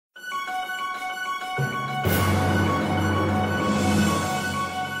Good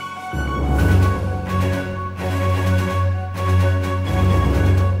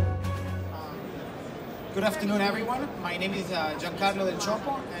afternoon, everyone. My name is Giancarlo Del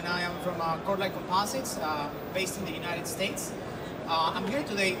Chopo, and I am from CoreLite Composites, based in the United States. I'm here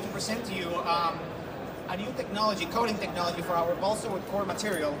today to present to you a new technology, coating technology for our Balsa with core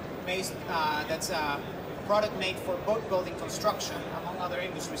material, based that's a product made for boat building construction, among other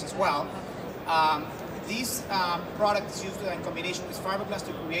industries as well. This product is used in combination with fiberglass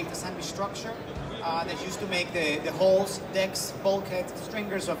to create a sandwich structure that's used to make the hulls, decks, bulkheads,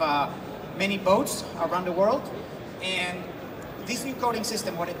 stringers of many boats around the world. And this new coating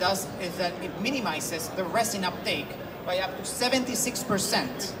system, what it does is that it minimizes the resin uptake by up to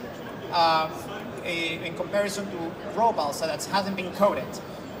 76% in comparison to raw balsa that hasn't been coated.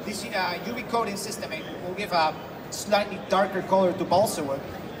 This UV coating system will give a slightly darker color to balsa wood.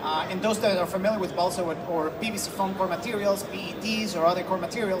 And those that are familiar with balsa wood or PVC foam core materials, PETs or other core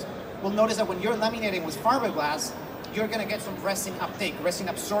materials, will notice that when you're laminating with fiberglass, you're going to get some resin uptake, resin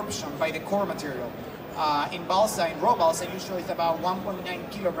absorption by the core material. In balsa, in raw balsa, usually it's about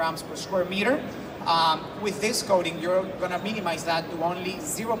 1.9 kilograms per square meter. With this coating, you're going to minimize that to only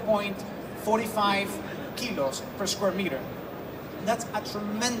 0.45 kilos per square meter. That's a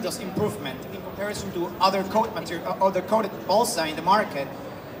tremendous improvement in comparison to other coat material, other coated balsa in the market,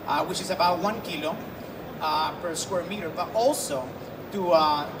 which is about 1 kilo per square meter, but also to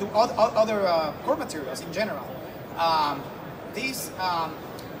other core materials in general. This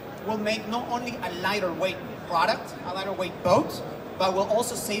will make not only a lighter weight product, a lighter weight boat, but will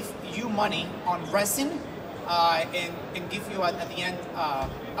also save you money on resin and give you at the end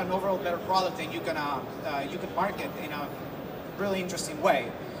an overall better product that you can market in a really interesting way.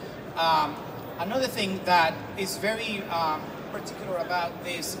 Another thing that is very particular about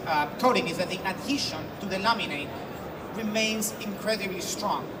this coating is that the adhesion to the laminate remains incredibly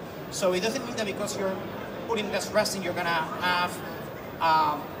strong. So it doesn't mean that because you're putting less resin, you're gonna have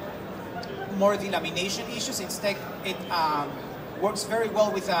more delamination issues. Instead, it works very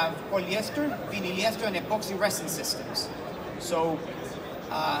well with polyester, vinyl and epoxy resin systems. So,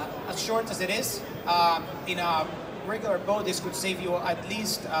 as short as it is, in a regular boat, this could save you at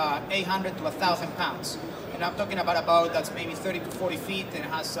least 800 to 1,000 pounds. And I'm talking about a boat that's maybe 30 to 40 feet and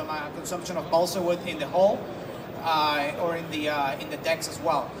has some consumption of balsa wood in the hull or in the decks as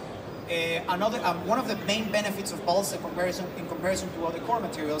well. One of the main benefits of balsa in comparison to other core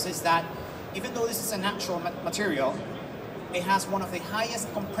materials is that even though this is a natural material, it has one of the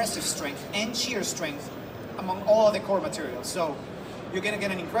highest compressive strength and shear strength among all other core materials. So you're going to get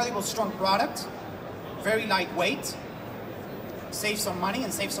an incredible strong product, very lightweight, save some money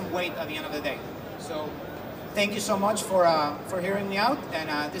and save some weight at the end of the day. So thank you so much for hearing me out,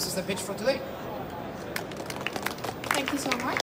 and this is the pitch for today. Thank you so much.